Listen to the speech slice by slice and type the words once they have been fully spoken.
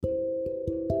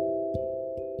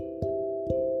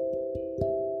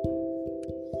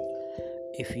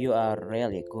If you are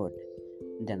really good,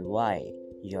 then why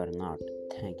you are not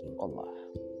thanking Allah?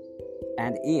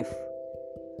 And if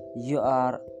you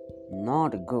are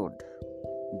not good,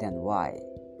 then why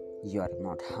you are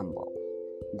not humble?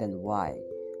 Then why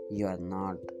you are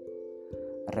not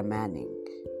remaining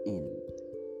in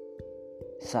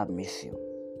submission?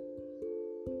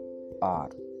 Or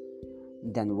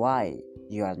then why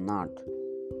you are not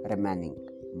remaining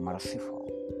merciful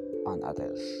on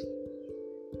others?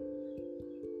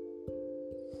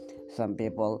 Some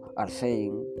people are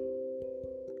saying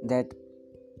that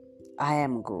I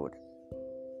am good,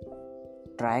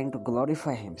 trying to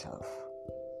glorify himself.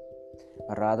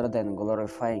 Rather than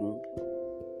glorifying,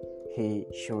 he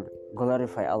should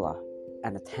glorify Allah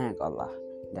and thank Allah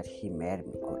that He made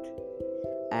me good.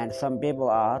 And some people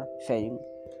are saying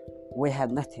we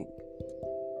have nothing,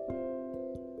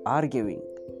 arguing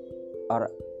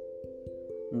or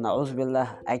na'uz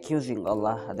billah, accusing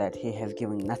Allah that He has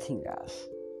given nothing to us.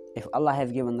 If Allah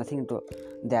has given nothing to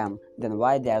them, then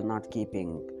why they are not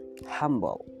keeping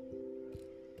humble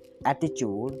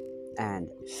attitude and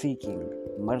seeking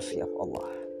mercy of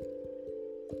Allah?